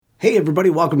Hey everybody,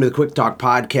 welcome to the Quick Talk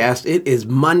Podcast. It is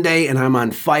Monday and I'm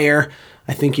on fire.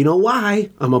 I think you know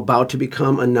why. I'm about to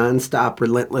become a nonstop,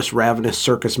 relentless, ravenous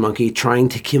circus monkey trying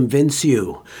to convince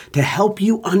you, to help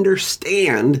you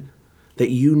understand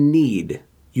that you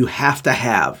have to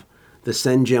have the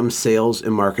SendGem Sales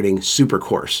and Marketing Super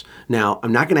Course. Now,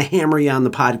 I'm not going to hammer you on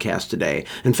the podcast today.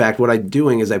 In fact, what I'm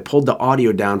doing is I pulled the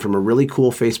audio down from a really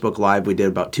cool Facebook Live we did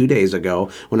about 2 days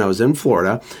ago when I was in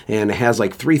Florida, and it has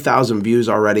like 3,000 views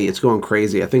already. It's going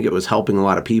crazy. I think it was helping a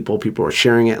lot of people. People were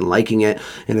sharing it and liking it,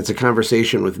 and it's a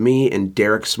conversation with me and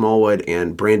Derek Smallwood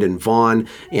and Brandon Vaughn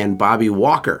and Bobby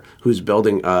Walker, who's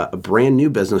building a brand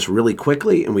new business really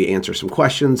quickly, and we answer some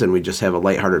questions, and we just have a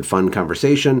lighthearted, fun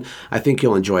conversation. I think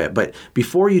you'll enjoy it. But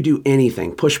before you do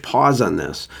anything, push pause on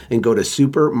this and go to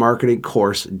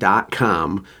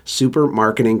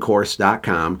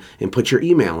supermarketingcourse.com, and put your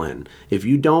email in. If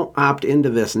you don't opt into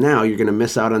this now, you're going to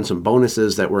miss out on some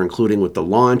bonuses that we're including with the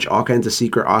launch, all kinds of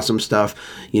secret, awesome stuff.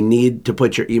 You need to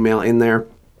put your email in there.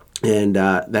 And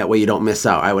that way you don't miss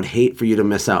out. I would hate for you to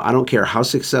miss out. I don't care how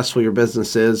successful your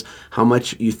business is, how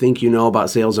much you think you know about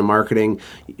sales and marketing.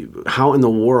 How in the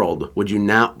world would you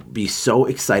not be so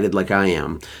excited like I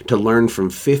am to learn from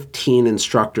 15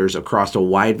 instructors across a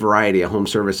wide variety of home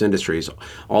service industries,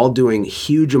 all doing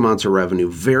huge amounts of revenue,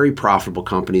 very profitable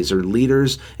companies. They're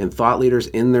leaders and thought leaders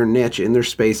in their niche, in their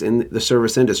space, in the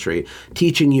service industry,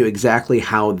 teaching you exactly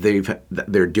how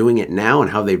they're doing it now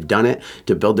and how they've done it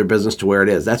to build their business to where it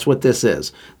is. That's what this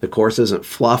is. The course isn't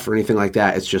fluff or anything like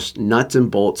that. It's just nuts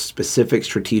and bolts, specific,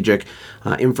 strategic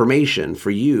information for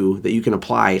you that you can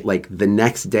apply like the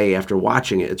next day after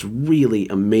watching it. It's really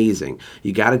amazing.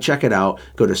 You got to check it out.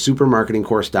 Go to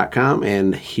supermarketingcourse.com,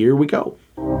 and here we go.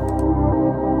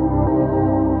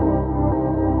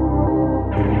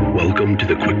 Welcome to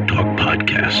the Quick Talk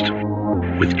Podcast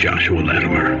with Joshua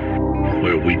Latimer,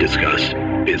 where we discuss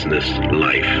business,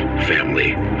 life,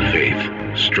 family,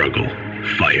 faith, struggle,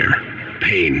 fire,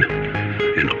 pain,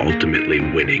 and ultimately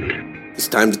winning. It's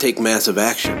time to take massive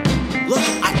action. Look,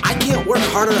 I can't work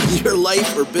harder on your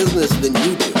life or business than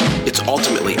you do. It's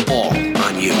ultimately all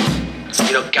on you.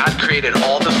 You know, God created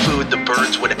all the food the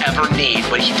birds would ever need,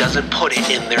 but he doesn't put it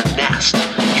in their nest.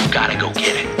 You've got to go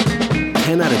get it.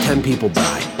 10 out of 10 people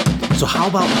die. So how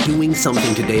about doing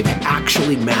something today that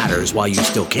actually matters while you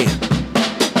still can?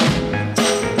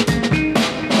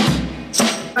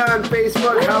 On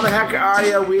Facebook, how the heck are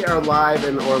you? We are live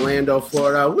in Orlando,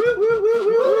 Florida. Woo, woo, woo, woo,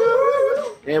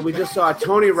 woo. And we just saw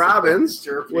Tony Robbins,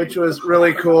 which was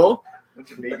really cool.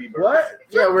 What?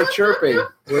 Yeah, we're chirping.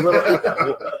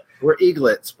 We're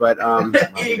eaglets, but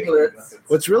eaglets.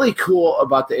 What's really cool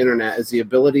about the internet is the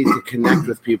ability to connect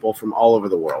with people from all over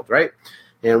the world, right?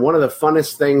 And one of the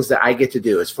funnest things that I get to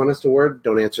do, is funnest a word?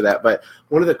 Don't answer that. But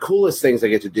one of the coolest things I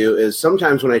get to do is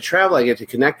sometimes when I travel, I get to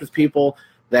connect with people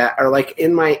that are like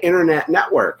in my internet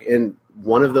network. And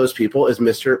one of those people is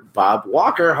Mr. Bob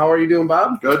Walker. How are you doing,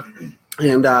 Bob? Good.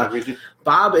 And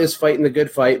Bob is fighting the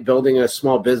good fight, building a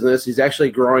small business. He's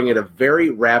actually growing at a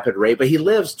very rapid rate, but he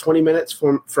lives 20 minutes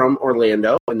from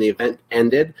Orlando, and the event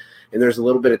ended. And there's a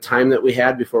little bit of time that we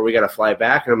had before we got to fly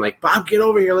back. And I'm like, Bob, get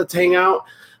over here. Let's hang out.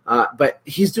 But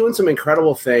he's doing some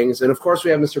incredible things. And, of course,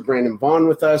 we have Mr. Brandon Vaughn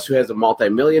with us, who has a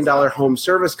multi-million-dollar home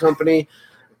service company.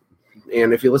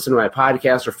 And if you listen to my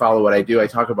podcast or follow what I do, I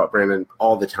talk about Brandon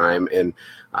all the time. And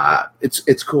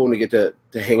it's cool when we get to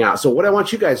hang out. So what I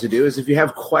want you guys to do is if you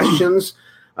have questions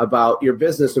about your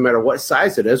business, no matter what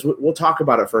size it is, we'll talk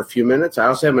about it for a few minutes. I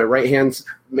also have my right-hand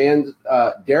man,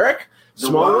 Derek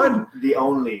Smallwood. The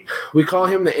only. We call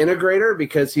him the integrator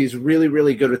because he's really,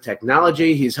 really good with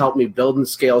technology. He's helped me build and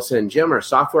scale SendGem, our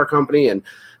software company. And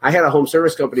I had a home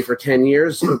service company for 10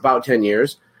 years, about 10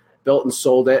 years, built and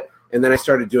sold it. And then I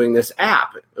started doing this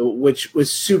app, which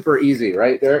was super easy,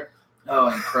 right, Derek? Oh,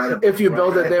 incredible. If you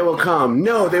build it, they will come.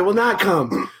 No, they will not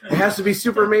come. It has to be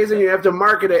super amazing. You have to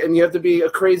market it, and you have to be a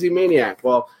crazy maniac.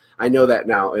 Well, I know that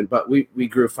now. But we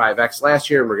grew 5X last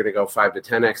year, and we're going to go 5 to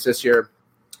 10X this year.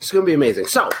 It's going to be amazing.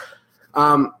 So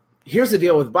here's the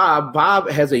deal with Bob. Bob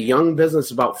has a young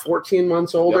business, about 14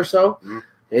 months old or so. Mm-hmm.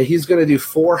 And he's going to do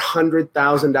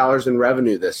 $400,000 in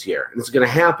revenue this year. And it's going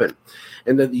to happen.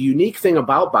 And the unique thing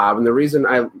about Bob, and the reason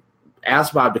I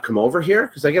asked Bob to come over here,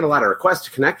 because I get a lot of requests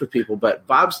to connect with people, but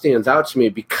Bob stands out to me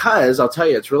because, I'll tell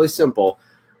you, it's really simple.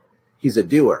 He's a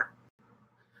doer.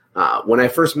 When I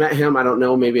first met him, I don't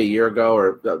know, maybe a year ago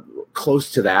or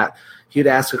close to that, he'd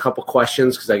ask a couple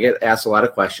questions because I get asked a lot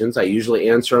of questions. I usually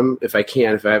answer them if I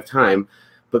can, if I have time.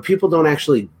 But people don't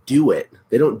actually do it.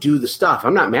 They don't do the stuff.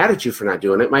 I'm not mad at you for not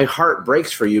doing it. My heart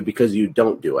breaks for you because you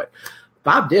don't do it.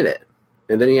 Bob did it.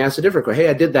 And then he asked a different question. Hey,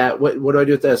 I did that. What do I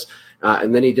do with this?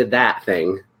 And then he did that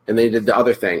thing. and they did the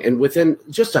other thing. And within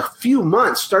just a few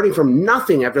months, starting from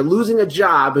nothing, after losing a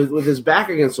job with his back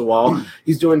against the wall,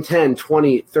 he's doing $10,000,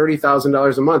 $20,000,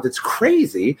 $30,000 a month. It's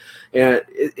crazy. And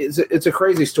it's a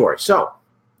crazy story. So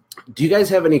do you guys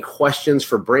have any questions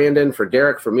for Brandon, for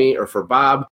Derek, for me, or for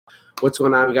Bob? What's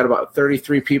going on? We got about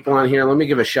 33 people on here. Let me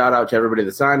give a shout out to everybody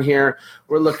that's on here.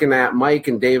 We're looking at Mike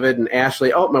and David and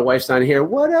Ashley. Oh, my wife's on here.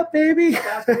 What up, baby?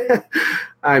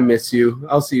 I miss you.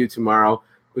 I'll see you tomorrow.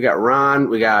 We got Ron.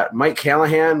 We got Mike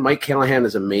Callahan. Mike Callahan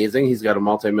is amazing. He's got a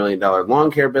multi-million-dollar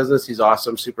lawn care business. He's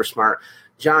awesome, super smart.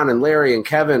 John and Larry and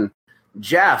Kevin,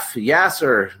 Jeff,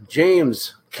 Yasser,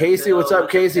 James, Casey. What's up,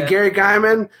 Casey? Gary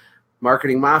Guyman,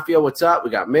 Marketing Mafia. What's up?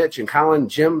 We got Mitch and Colin,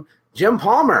 Jim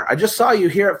Palmer. I just saw you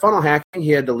here at Funnel Hacking. He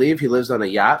had to leave. He lives on a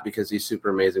yacht because he's a super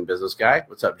amazing business guy.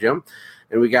 What's up, Jim?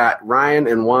 And we got Ryan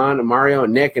and Juan and Mario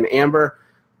and Nick and Amber.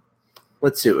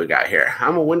 Let's see what we got here.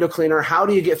 I'm a window cleaner. How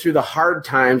do you get through the hard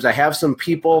times? I have some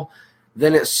people,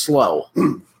 then it's slow.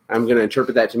 I'm going to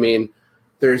interpret that to mean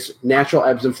there's natural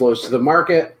ebbs and flows to the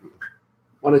market.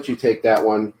 Why don't you take that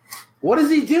one? What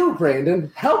does he do,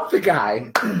 Brandon? Help the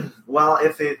guy. Well,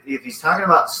 if he's talking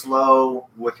about slow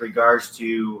with regards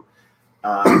to,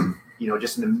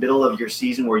 just in the middle of your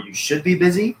season where you should be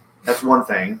busy, that's one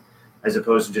thing, as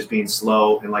opposed to just being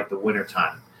slow in like the winter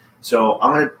time. So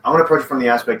I'm gonna approach it from the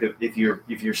aspect of if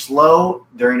you're slow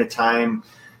during a time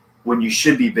when you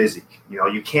should be busy.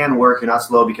 You can work. You're not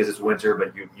slow because it's winter,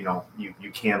 but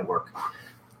you can work.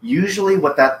 Usually,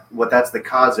 what that's the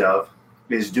cause of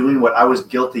is doing what I was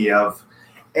guilty of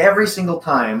every single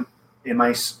time in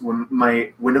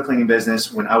my window cleaning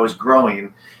business when I was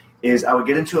growing. Is I would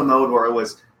get into a mode where it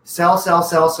was sell,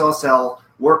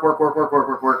 work.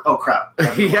 Oh crap!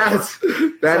 Yes,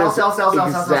 sell,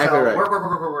 exactly right.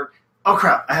 Work. Oh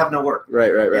crap! I have no work.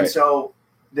 Right. And so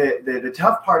the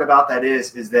tough part about that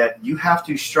is that you have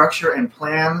to structure and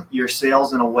plan your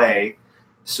sales in a way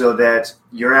so that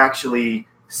you're actually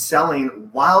selling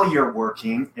while you're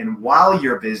working and while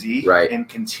you're busy, right, and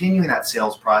continuing that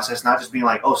sales process, not just being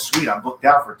like, oh sweet, I'm booked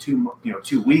out for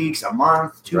 2 weeks, a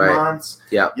month, 2 months.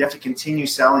 Yeah. You have to continue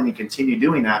selling and continue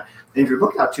doing that. And if you're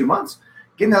booked out 2 months,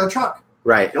 get another truck.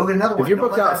 Right. Go get another one. If you're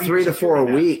booked out 3 to 4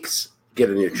 weeks, get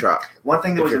a new truck. One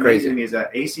thing that was amazing to me is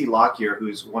that AC Lockyer,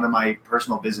 who's one of my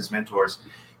personal business mentors,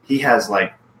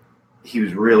 he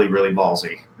was really, really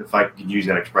ballsy, if I could use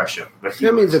that expression. But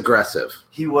that means aggressive.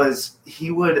 He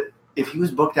would, if he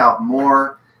was booked out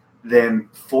more than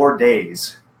 4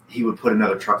 days, he would put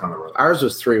another truck on the road. Ours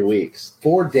was 3 weeks.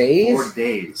 4 days? 4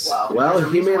 days. Wow. Well,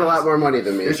 he made a lot more money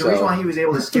than me. There's a reason why he was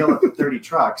able to scale up to 30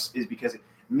 trucks is because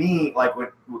me, like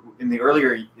in the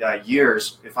earlier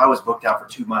years, if I was booked out for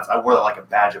 2 months, I wore that like a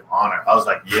badge of honor. I was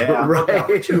like, yeah, I'm booked out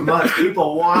for 2 months.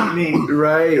 People want me.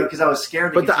 Right. Because I was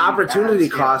scared. But the opportunity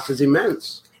cost is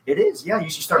immense. It is. Yeah, you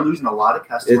should start losing a lot of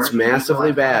customers. It's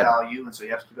massively bad. Value, and so you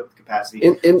have to keep up the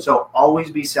capacity. So always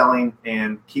be selling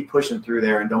and keep pushing through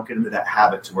there, and don't get into that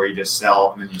habit to where you just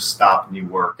sell and then you stop and you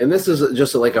work. And this is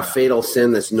just like a fatal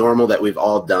sin that's normal that we've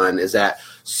all done, is that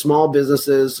small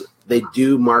businesses, they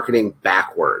do marketing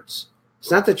backwards.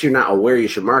 It's not that you're not aware you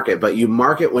should market, but you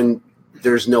market when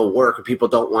there's no work and people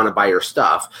don't want to buy your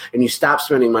stuff, and you stop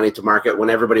spending money to market when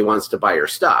everybody wants to buy your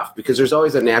stuff, because there's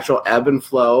always a natural ebb and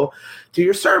flow to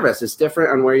your service. It's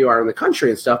different on where you are in the country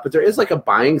and stuff, but there is like a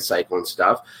buying cycle and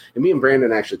stuff. And me and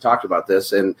Brandon actually talked about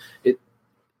this, and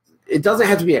it doesn't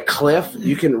have to be a cliff.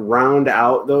 You can round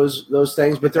out those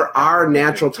things, but there are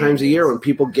natural times a year when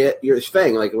people get your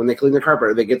thing, like when they clean their carpet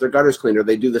or they get their gutters cleaned or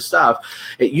they do the stuff.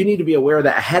 You need to be aware of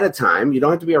that ahead of time. You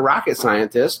don't have to be a rocket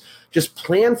scientist. Just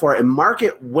plan for it and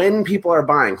market when people are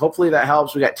buying. Hopefully that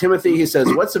helps. We got Timothy. He says,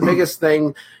 what's the biggest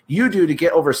thing you do to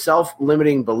get over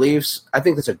self-limiting beliefs? I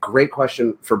think that's a great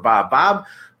question for Bob. Bob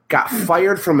got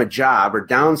fired from a job or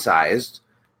downsized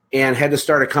and had to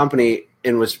start a company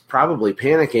and was probably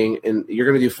panicking, and you're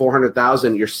going to do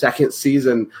 $400,000 your second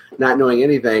season not knowing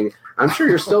anything. I'm sure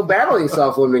you're still battling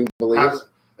self-limiting beliefs.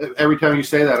 Every time you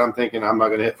say that, I'm thinking I'm not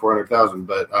going to hit 400,000,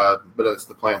 but that's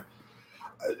the plan.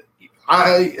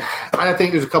 I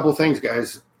think there's a couple of things,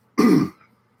 guys.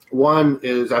 One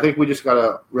is I think we just got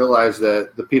to realize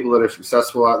that the people that are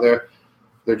successful out there,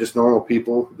 they're just normal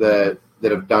people that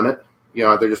have done it.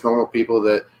 They're just normal people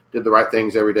that did the right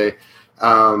things every day.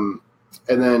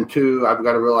 And then two, I've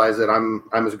got to realize that I'm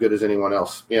as good as anyone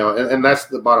else, and that's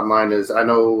the bottom line. Is I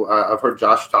know I've heard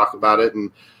Josh talk about it,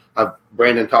 and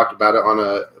Brandon talked about it on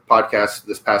a podcast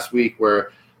this past week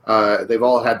where they've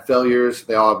all had failures,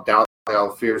 they all have doubts, they all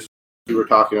have fears. You were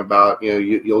talking about,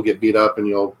 you'll get beat up and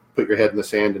you'll put your head in the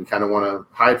sand and kind of want to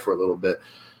hide for a little bit.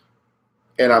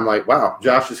 And I'm like, wow,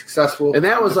 Josh is successful. And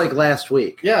that was like last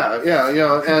week. Yeah,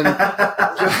 and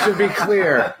Just to be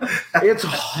clear, it's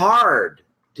hard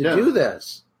to do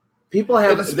this. People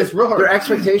have it's real hard. Their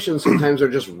expectations sometimes are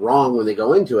just wrong when they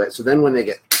go into it. So then when they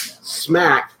get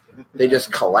smacked, they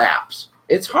just collapse.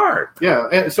 It's hard. Yeah,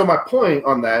 and so my point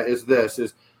on that is this: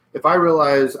 is if I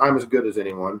realize I'm as good as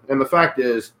anyone, and the fact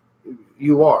is,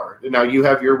 you are. Now you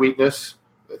have your weakness.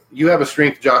 You have a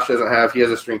strength Josh doesn't have. He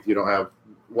has a strength you don't have.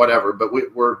 Whatever, but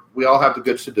we all have the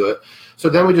goods to do it. So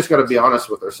then we just got to be honest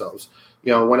with ourselves.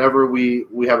 Whenever we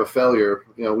have a failure,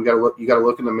 you got to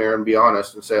look in the mirror and be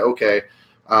honest and say, okay,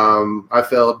 I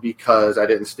failed because I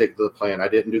didn't stick to the plan. I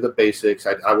didn't do the basics.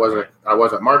 I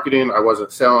wasn't marketing. I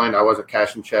wasn't selling. I wasn't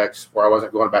cashing checks, or I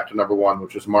wasn't going back to number one,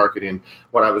 which was marketing.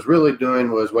 What I was really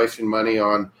doing was wasting money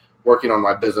on working on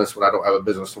my business when I don't have a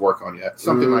business to work on yet.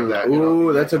 Something like that.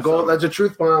 Ooh, that's a goal. That's a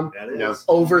truth bomb. That is.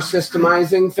 Over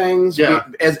systemizing things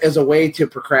as a way to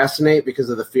procrastinate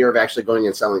because of the fear of actually going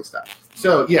and selling stuff.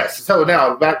 So, yes. So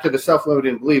now back to the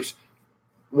self-limiting beliefs.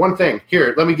 One thing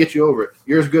here, let me get you over it.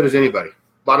 You're as good as anybody.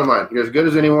 Bottom line, you're as good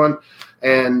as anyone,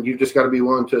 and you just got to be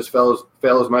willing to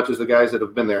fail as much as the guys that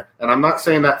have been there. And I'm not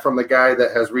saying that from the guy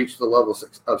that has reached the level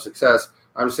of success.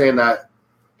 I'm saying that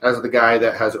as the guy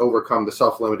that has overcome the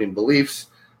self-limiting beliefs.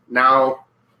 Now,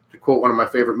 to quote one of my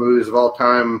favorite movies of all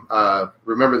time,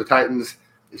 Remember the Titans,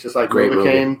 it's just like Great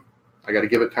Novocaine. I got to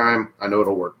give it time. I know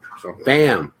it'll work. So,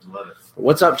 Bam. Love it.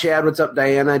 What's up, Chad? What's up,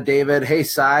 Diana? David? Hey,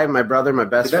 Cy, my brother, my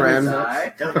best friend.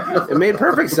 It made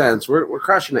perfect sense. We're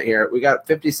crushing it here. We got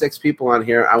 56 people on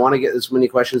here. I want to get as many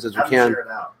questions as we can. Share it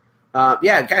out.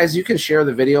 Yeah, guys, you can share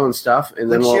the video and stuff,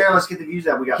 and then Let's get the views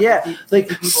out. We got 50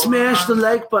 people smash the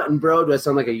like button, bro. Do I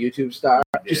sound like a YouTube star?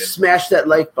 Just smash that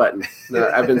like button. No,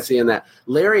 I've been seeing that.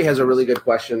 Larry has a really good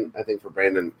question, I think, for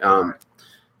Brandon.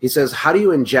 He says, how do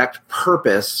you inject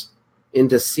purpose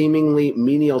into seemingly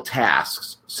menial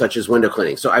tasks, such as window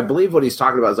cleaning? So I believe what he's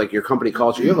talking about is like your company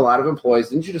culture. You have a lot of employees.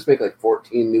 Didn't you just make like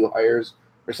 14 new hires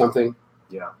or something?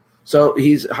 Yeah. So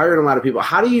he's hired a lot of people.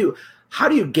 How do you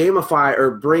gamify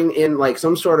or bring in like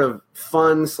some sort of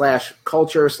fun /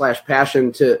 culture /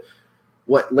 passion to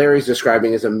what Larry's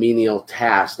describing as a menial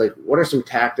task? Like, what are some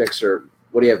tactics, or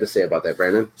what do you have to say about that,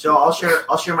 Brandon? So I'll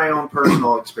share my own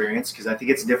personal experience because I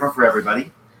think it's different for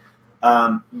everybody.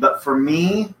 But for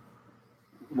me,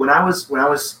 when I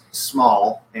was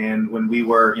small and when we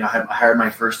were, I hired my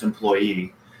first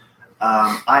employee,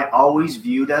 I always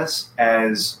viewed us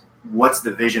as what's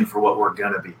the vision for what we're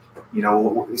gonna be.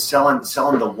 Selling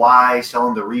the why,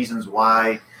 selling the reasons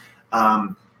why.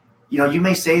 You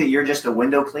may say that you're just a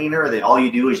window cleaner, that all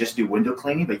you do is just do window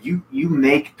cleaning, but you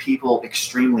make people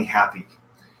extremely happy.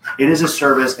 It is a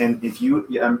service, and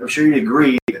I'm sure you'd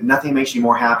agree that nothing makes you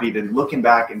more happy than looking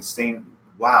back and saying,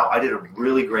 wow, I did a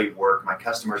really great work. My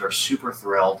customers are super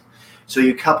thrilled. So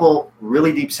you couple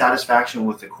really deep satisfaction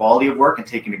with the quality of work and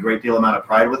taking a great deal amount of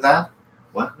pride with that.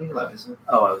 What? What are you laughing at?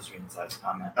 Oh, I was reading Side's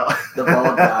comment. The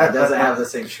bald guy doesn't have the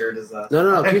same shirt as us.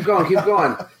 No. Keep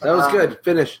going. That was good.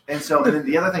 Finish. And then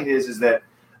the other thing is that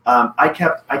I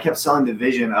kept selling the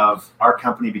vision of our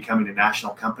company becoming a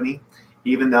national company,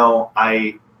 even though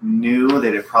I knew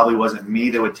that it probably wasn't me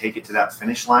that would take it to that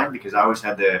finish line, because I always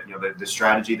had the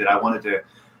strategy that I wanted to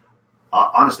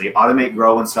honestly automate,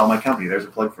 grow, and sell my company. There's a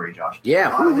plug for you, Josh.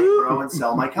 Yeah. Automate, grow, and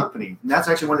sell my company. And that's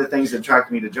actually one of the things that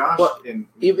attracted me to Josh. Well,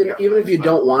 even if you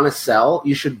don't want to sell,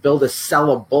 you should build a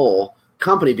sellable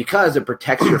company because it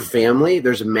protects your family.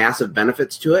 There's massive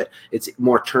benefits to it. It's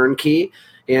more turnkey,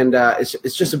 and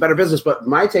it's just a better business. But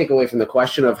my takeaway from the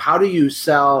question of how do you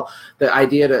sell the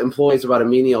idea to employees about a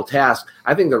menial task,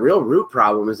 I think the real root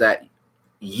problem is that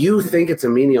you think it's a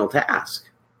menial task.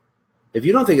 If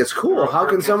you don't think it's cool, how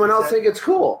can someone else think it's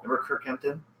cool? Remember Kirk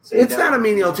Kempton? It's not a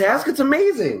menial task. It's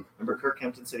amazing. Remember Kirk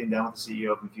Kempton sitting down with the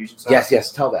CEO of Infusionsoft?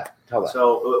 Yes. Tell that.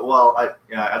 So, well,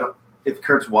 I don't. If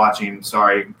Kirk's watching,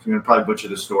 sorry, I'm going to probably butcher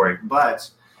the story, but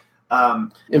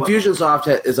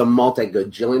Infusionsoft is a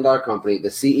multi-gajillion-dollar company. The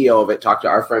CEO of it talked to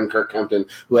our friend Kirk Kempton,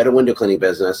 who had a window cleaning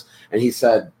business, and he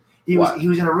said he was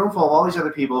in a room full of all these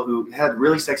other people who had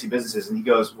really sexy businesses, and he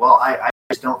goes, "Well, I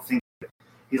just don't think."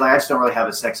 He's like, I just don't really have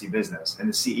a sexy business. And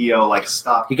the CEO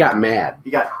stopped. He got mad. He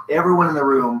got everyone in the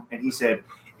room, and he said,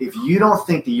 if you don't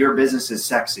think that your business is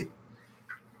sexy,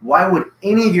 why would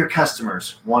any of your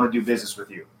customers want to do business with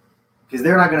you? Because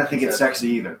they're not going to think it's sexy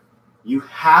either. You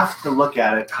have to look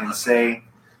at it and say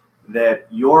that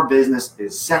your business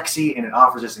is sexy and it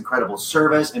offers this incredible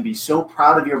service, and be so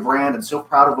proud of your brand and so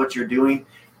proud of what you're doing.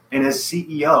 And as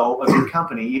CEO of your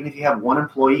company, even if you have one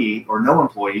employee or no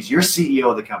employees, you're CEO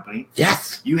of the company.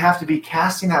 Yes. You have to be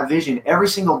casting that vision every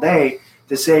single day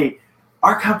to say,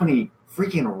 our company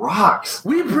freaking rocks.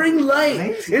 We bring light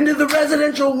Amazing. into the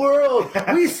residential world.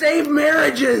 We save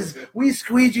marriages. We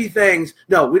squeegee things.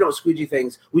 No, we don't squeegee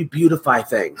things. We beautify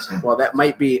things. Well, that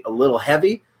might be a little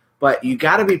heavy, but you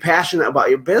got to be passionate about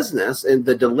your business, and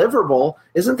the deliverable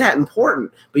isn't that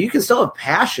important. But you can still have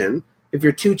passion. If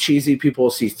you're too cheesy, people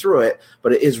will see through it.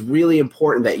 But it is really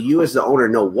important that you as the owner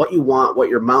know what you want, what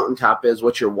your mountaintop is,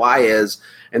 what your why is,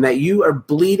 and that you are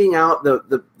bleeding out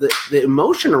the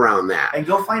emotion around that. And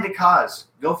go find a cause.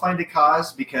 Go find a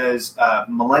cause, because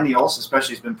millennials,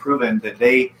 especially, it's been proven that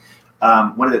they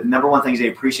one of the number one things they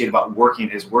appreciate about working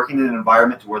is working in an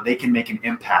environment where they can make an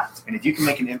impact. And if you can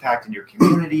make an impact in your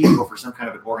community or for some kind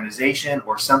of an organization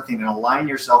or something, and align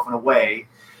yourself in a way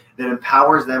that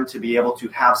empowers them to be able to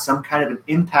have some kind of an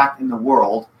impact in the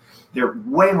world, they're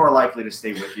way more likely to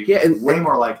stay with you. Yeah, and way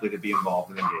more likely to be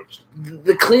involved and engaged.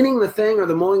 The cleaning the thing, or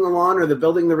the mowing the lawn, or the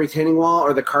building the retaining wall,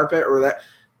 or the carpet, or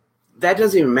that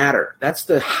doesn't even matter. That's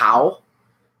the how.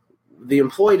 The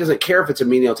employee doesn't care if it's a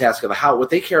menial task of the how.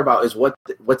 What they care about is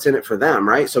what's in it for them,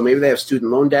 right? So maybe they have student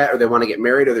loan debt, or they want to get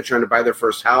married, or they're trying to buy their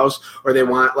first house, or they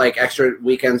want like extra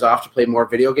weekends off to play more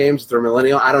video games if they're a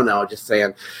millennial. I don't know, just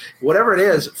saying. Whatever it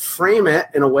is, frame it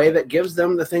in a way that gives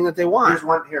them the thing that they want.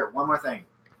 Here's one more thing.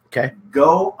 Okay.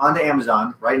 Go onto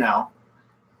Amazon right now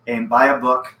and buy a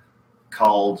book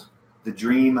called The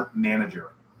Dream Manager.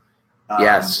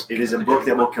 Yes. It is a book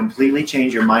that will completely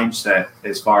change your mindset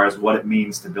as far as what it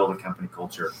means to build a company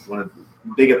culture. One of the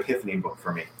big epiphany book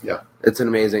for me. Yeah. It's an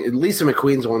amazing. Lisa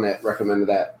McQueen's the one that recommended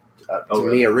that to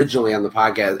really? me originally on the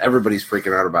podcast. Everybody's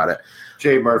freaking out about it.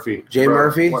 Jay Murphy. Jay Bro,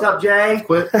 Murphy? What's up, Jay?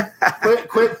 Quit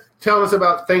telling us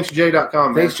about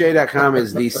thanksjay.com. man. Thanksjay.com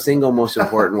is the single most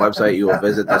important website you will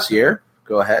visit this year.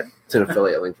 Go ahead. It's an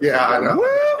affiliate link. Yeah, I know. Woo,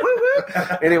 woo,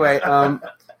 woo. Anyway,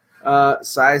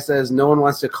 Sai says, no one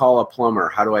wants to call a plumber.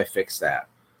 How do I fix that?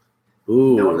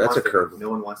 Ooh, No one that's a wants to- curve. No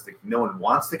one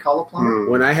wants to call a plumber.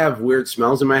 When I have weird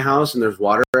smells in my house and there's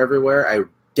water everywhere, I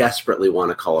desperately want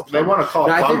to call a They plumber. want to call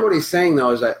Now, I think plumber. what he's saying,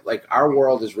 though, is that like our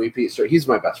world is repeat. So he's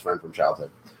my best friend from childhood.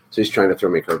 So he's trying to throw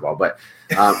me a curveball. But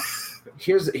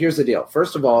here's the deal.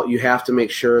 First of all, you have to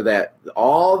make sure that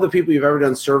all the people you've ever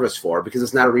done service for, because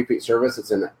it's not a repeat service,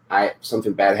 it's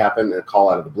something bad happened and a call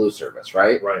out of the blue service,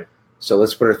 right? Right. So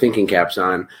let's put our thinking caps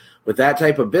on. With that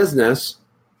type of business,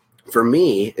 for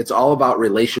me, it's all about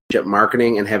relationship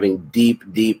marketing and having deep,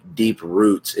 deep, deep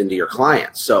roots into your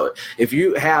clients. So if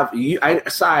you have,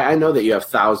 I know that you have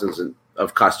thousands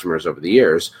of customers over the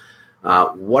years.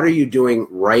 What are you doing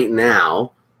right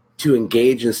now to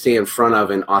engage and stay in front of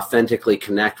and authentically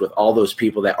connect with all those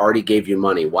people that already gave you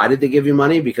money? Why did they give you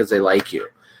money? Because they like you.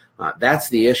 That's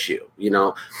the issue.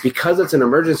 Because it's an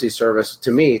emergency service.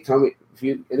 To me, tell me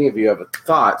if any of you have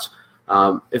thoughts.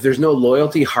 If there's no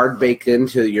loyalty hard baked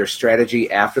into your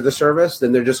strategy after the service,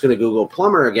 then they're just going to Google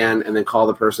plumber again and then call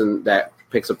the person that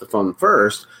picks up the phone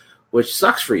first, which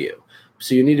sucks for you.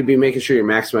 So you need to be making sure you're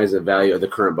maximizing the value of the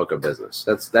current book of business.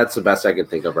 That's the best I can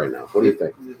think of right now. What do you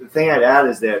think? The thing I'd add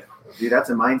is that, dude,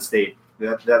 that's a mind state.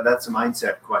 That's a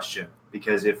mindset question,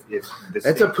 because if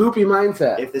It's a poopy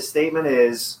mindset. if the statement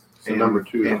is So number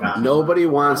two. Nobody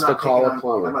wants I'm to not call picking a on-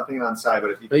 plumber. I'm not thinking on Sai,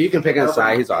 but if No, you can pick on nobody-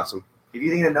 Sai. He's awesome. If you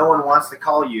think that no one wants to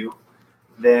call you,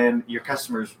 then your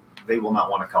customers, they will not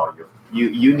want to call you.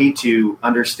 You need to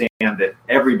understand that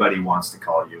everybody wants to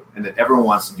call you and that everyone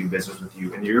wants to do business with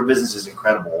you, and your business is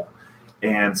incredible.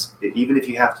 And even if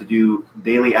you have to do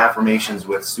daily affirmations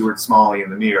with Stuart Smalley in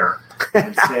the mirror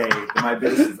and say my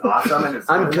business is awesome and it's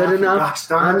I'm good enough. gosh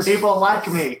darn it, people like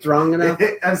me. Strong enough.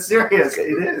 I'm serious.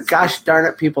 It is. Gosh darn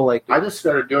it, people like I just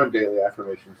started doing daily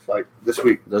affirmations like this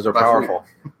week. those are Last powerful.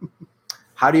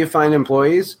 How do you find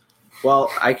employees?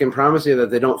 Well, I can promise you that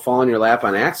they don't fall in your lap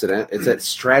on accident. It's a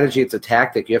strategy. It's a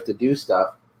tactic. You have to do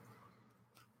stuff.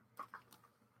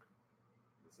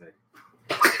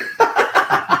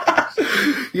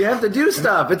 You have to do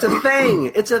stuff. It's a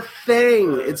thing. It's a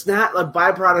thing. It's not a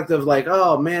byproduct of like,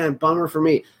 oh, man, bummer for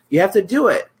me. You have to do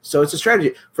it. So it's a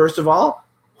strategy. First of all,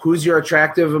 who's your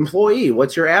attractive employee?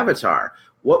 What's your avatar?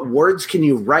 What words can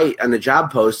you write on a job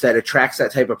post that attracts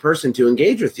that type of person to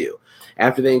engage with you?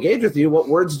 After they engage with you, what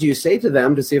words do you say to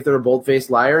them to see if they're a bold-faced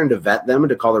liar and to vet them and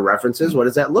to call their references? What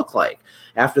does that look like?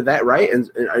 After that, right? And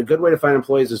a good way to find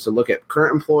employees is to look at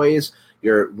current employees,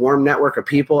 your warm network of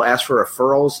people, ask for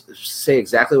referrals, say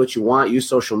exactly what you want, use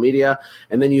social media,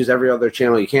 and then use every other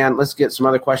channel you can. Let's get some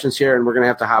other questions here, and we're going to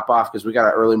have to hop off because we got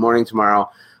an early morning tomorrow.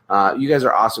 You guys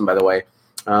are awesome, by the way.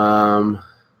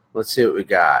 Let's see what we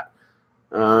got.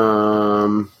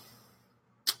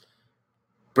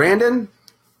 Brandon,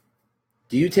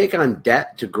 do you take on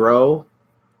debt to grow,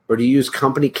 or do you use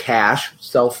company cash,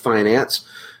 self-finance,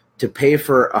 to pay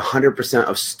for 100%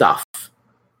 of stuff.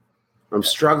 I'm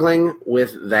struggling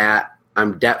with that.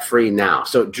 I'm debt-free now.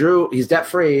 So Drew, he's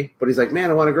debt-free, but he's like, man,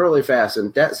 I want to grow really fast,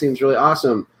 and debt seems really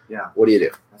awesome. Yeah. What do you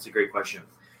do? That's a great question.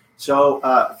 So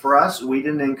for us, we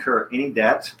didn't incur any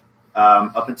debt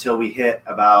up until we hit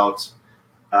about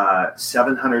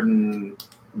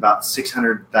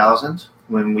 600,000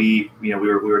 when we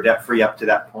were debt-free up to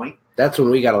that point. That's when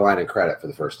we got a line of credit for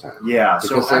the first time. Yeah. Because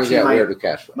So things actually, got weird with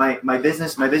cash flow. my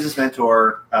business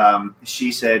mentor,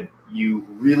 she said, you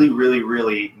really, really,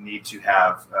 really need to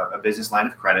have a business line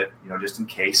of credit, just in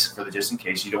case.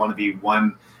 You don't want to be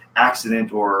one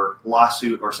accident or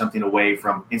lawsuit or something away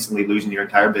from instantly losing your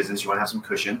entire business. You want to have some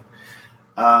cushion.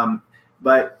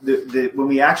 But when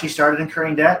we actually started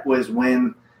incurring debt was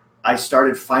when I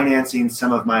started financing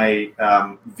some of my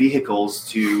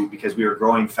vehicles because we were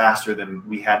growing faster than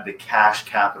we had the cash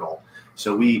capital.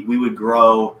 So we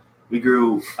grew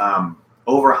over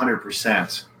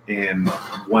 100% in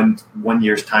one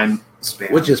year's time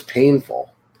span, which is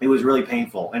painful. It was really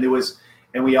painful,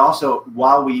 and we also,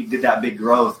 while we did that big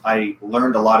growth, I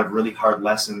learned a lot of really hard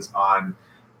lessons on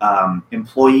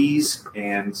employees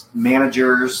and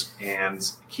managers and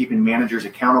keeping managers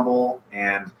accountable.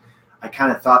 And I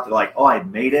kind of thought that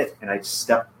I'd made it, and I'd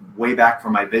stepped way back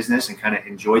from my business and kind of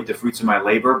enjoyed the fruits of my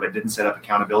labor, but didn't set up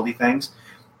accountability things.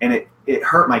 And it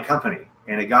hurt my company,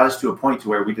 and it got us to a point to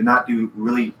where we did not do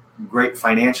really great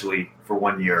financially for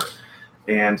 1 year.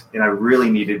 And I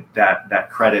really needed that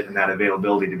credit and that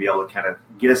availability to be able to kind of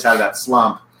get us out of that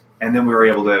slump. And then we were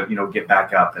able to, get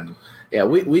back up. And yeah,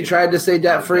 we tried to stay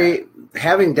debt free.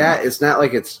 Having debt, it's not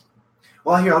like it's.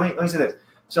 Well, here, let me say this.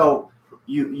 So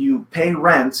you pay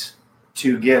rent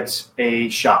to get a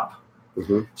shop.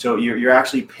 Mm-hmm. So you're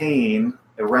actually paying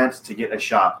a rent to get a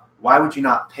shop. Why would you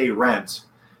not pay rent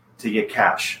to get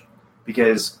cash?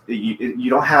 Because you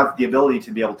don't have the ability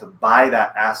to be able to buy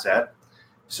that asset.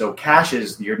 So cash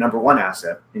is your number one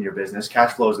asset in your business.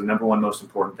 Cash flow is the number one most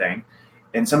important thing.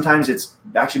 And sometimes it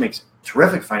actually makes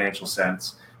terrific financial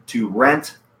sense to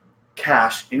rent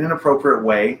cash in an appropriate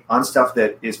way on stuff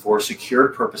that is for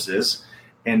secured purposes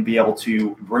and be able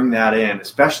to bring that in,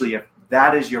 especially if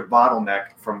that is your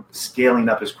bottleneck from scaling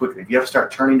up as quickly. If you have to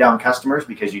start turning down customers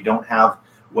because you don't have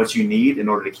what you need in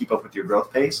order to keep up with your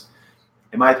growth pace,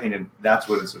 in my opinion, that's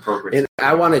what is appropriate. And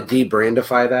I want to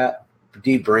debrandify that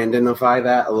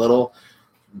a little.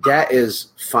 Debt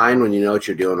is fine when you know what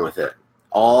you're doing with it.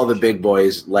 All the big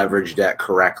boys leverage debt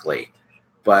correctly,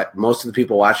 but most of the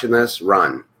people watching this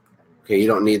run. Okay, you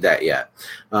don't need that yet.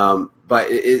 But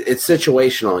it's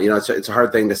situational. It's a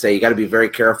hard thing to say. You got to be very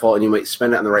careful, and you might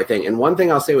spend it on the right thing. And one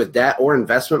thing I'll say with debt or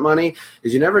investment money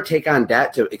is you never take on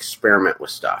debt to experiment with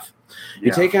stuff.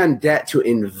 You take on debt to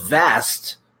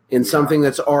invest in something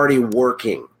that's already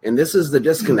working. And this is the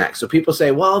disconnect. So people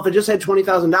say, well, if I just had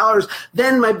 $20,000,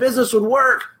 then my business would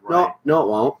work. Right. No, it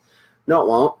won't. No, it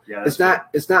won't. Yeah,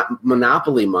 It's not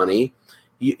monopoly money.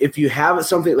 If you have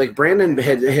something like Brandon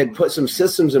had put some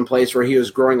systems in place where he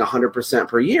was growing 100%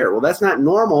 per year. Well, that's not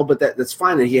normal, but that's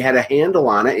fine. And he had a handle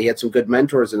on it. He had some good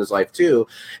mentors in his life too.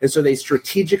 And so they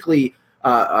strategically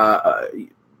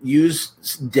use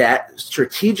debt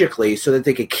strategically so that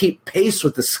they could keep pace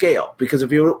with the scale. Because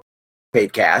if you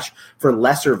paid cash for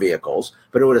lesser vehicles,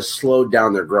 but it would have slowed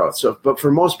down their growth. So, but for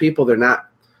most people, they're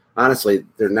not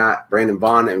Brandon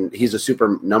Vaughn, and he's a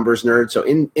super numbers nerd. So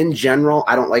in general,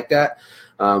 I don't like that.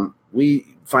 We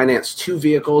financed 2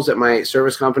 vehicles at my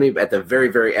service company at the very,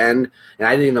 very end, and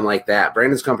I didn't even like that.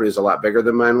 Brandon's company is a lot bigger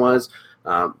than mine was.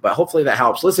 But hopefully that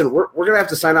helps. Listen, we're going to have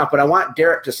to sign off, but I want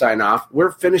Derek to sign off.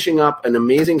 We're finishing up an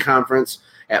amazing conference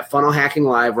at Funnel Hacking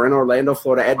Live. We're in Orlando,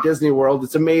 Florida at Disney World.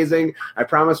 It's amazing. I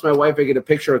promised my wife I'd get a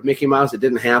picture with Mickey Mouse. It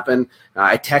didn't happen.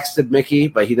 I texted Mickey,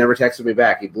 but he never texted me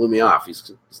back. He blew me off.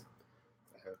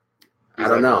 I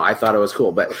don't know. I thought it was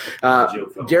cool. But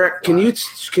Derek, can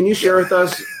you share with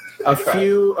us a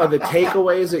few of the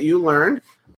takeaways that you learned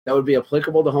that would be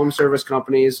applicable to home service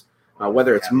companies,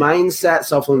 whether it's mindset,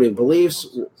 self-limiting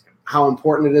beliefs, how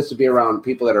important it is to be around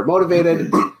people that are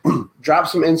motivated. Drop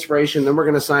some inspiration, then we're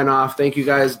going to sign off. Thank you,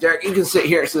 guys. Derek, you can sit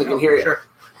here so they can hear you. Sure.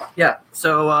 Yeah.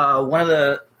 So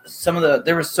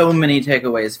there were so many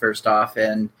takeaways first off,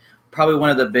 and probably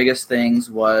one of the biggest things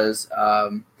was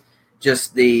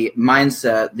just the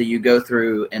mindset that you go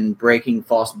through in breaking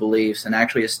false beliefs and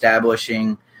actually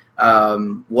establishing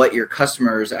what your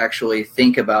customers actually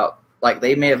think about. Like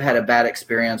they may have had a bad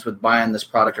experience with buying this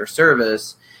product or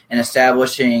service, and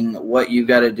establishing what you've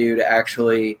got to do to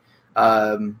actually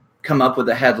come up with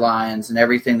the headlines and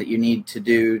everything that you need to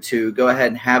do to go ahead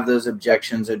and have those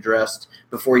objections addressed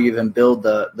before you even build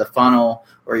the funnel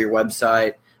or your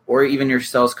website or even your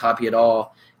sales copy at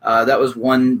all. That was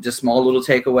one just small little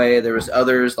takeaway. There was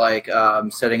others like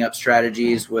setting up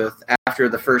strategies with after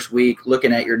the first week,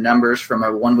 looking at your numbers from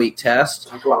a 1-week test.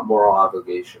 Talk about moral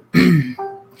obligation.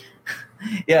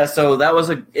 Yeah, so that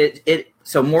was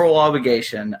so moral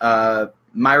obligation.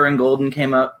 Myron Golden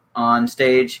came up on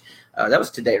stage. That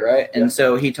was today, right? And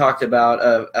so he talked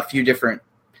about a few different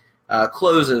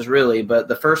closes, really, but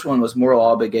the first one was moral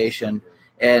obligation.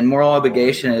 And moral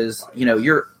obligation is,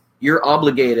 you're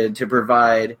obligated to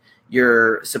provide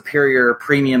your superior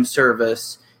premium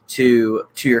service to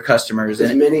your customers,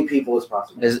 As many people as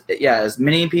possible. As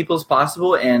many people as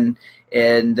possible. And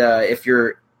if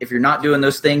you're not doing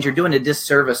those things, you're doing a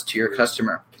disservice to your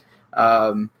customer.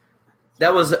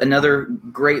 That was another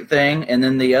great thing. And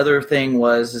then the other thing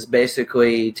is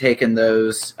basically taking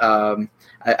those.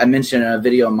 I mentioned in a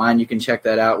video of mine, you can check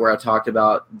that out, where I talked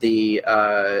about the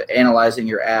analyzing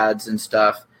your ads and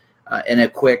stuff in a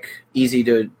quick, easy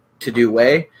to do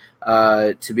way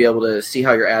to be able to see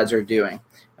how your ads are doing.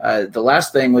 The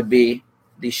last thing would be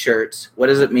these shirts. What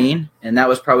does it mean? And that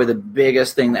was probably the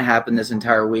biggest thing that happened this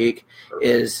entire week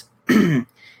is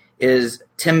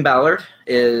Tim Ballard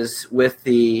is with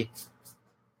the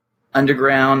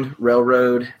Underground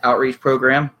Railroad Outreach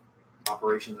Program.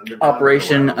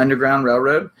 Operation Underground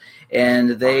Railroad. And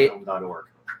they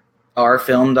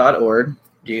ourfilm.org.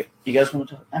 Do you guys want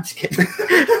to talk? I'm just kidding.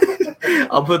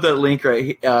 I'll put that link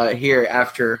right here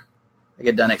after I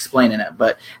get done explaining it.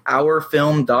 But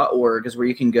ourfilm.org is where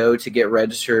you can go to get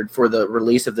registered for the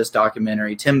release of this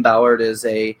documentary. Tim Ballard is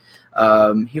he's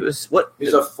a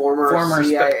former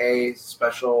CIA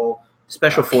special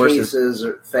forces cases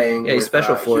thing. Yeah,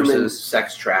 special forces. Human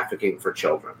sex trafficking for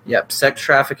children. Yep, sex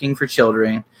trafficking for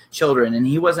children, and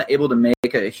he wasn't able to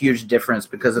make a huge difference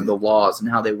because of the laws and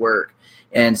how they work.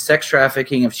 And sex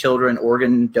trafficking of children,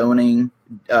 organ donors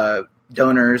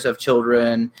of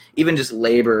children, even just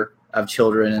labor of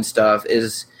children and stuff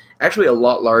is actually a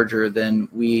lot larger than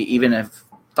we even have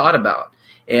thought about.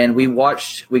 And we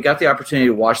got the opportunity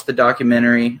to watch the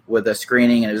documentary with a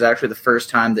screening, and it was actually the first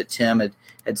time that Tim had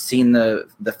seen the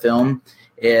film,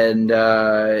 and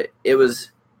it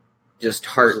was just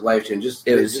life-changing. Just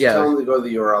tell them to go to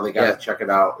the URL. They got to check it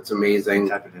out. It's amazing.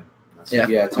 Type it in.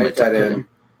 Type that in.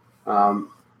 And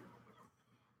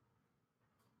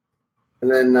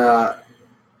then I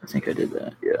think I did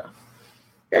that. Yeah.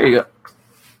 There you go.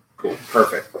 Cool.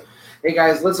 Perfect. Hey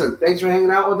guys, listen, thanks for hanging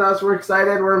out with us. We're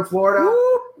excited. We're in Florida.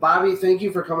 Woo! Bobby, thank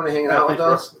you for coming and hanging out with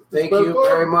us. Thank you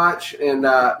very much. And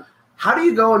how do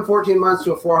you go in 14 months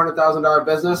to a $400,000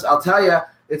 business? I'll tell you,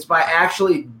 it's by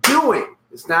actually doing.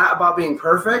 It's not about being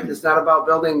perfect. It's not about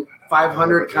building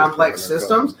 500 complex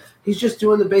systems. He's just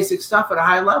doing the basic stuff at a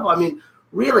high level. I mean,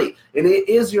 really. And it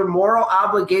is your moral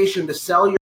obligation to sell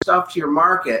your stuff to your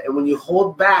market. And when you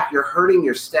hold back, you're hurting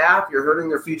your staff, you're hurting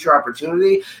their future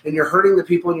opportunity, and you're hurting the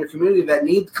people in your community that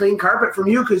need clean carpet from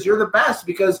you because you're the best,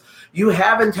 because you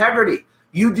have integrity.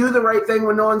 You do the right thing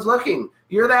when no one's looking.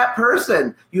 You're that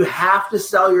person. You have to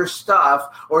sell your stuff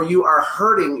or you are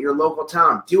hurting your local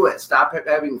town. Do it. Stop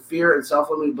having fear and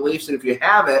self-limiting beliefs. And if you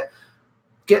have it,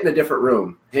 get in a different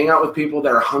room. Hang out with people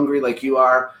that are hungry like you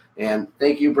are. And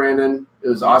thank you, Brandon. It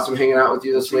was awesome hanging out with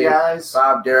you this week. Guys.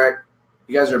 Bob, Derek,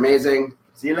 you guys are amazing.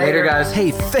 See you later, guys. Hey,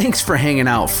 thanks for hanging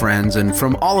out, friends. And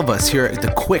from all of us here at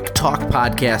the Quick Talk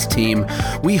Podcast team,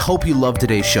 we hope you loved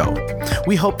today's show.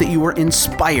 We hope that you were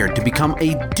inspired to become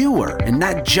a doer and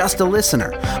not just a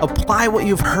listener. Apply what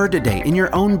you've heard today in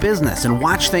your own business and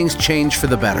watch things change for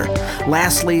the better.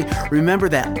 Lastly, remember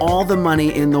that all the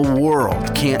money in the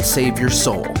world can't save your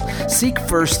soul. Seek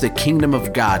first the kingdom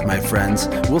of God, my friends.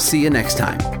 We'll see you next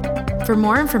time. For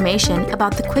more information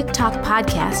about the Quick Talk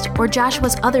Podcast or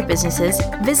Joshua's other businesses,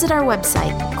 visit our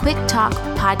website,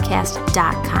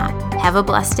 quicktalkpodcast.com. Have a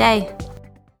blessed day.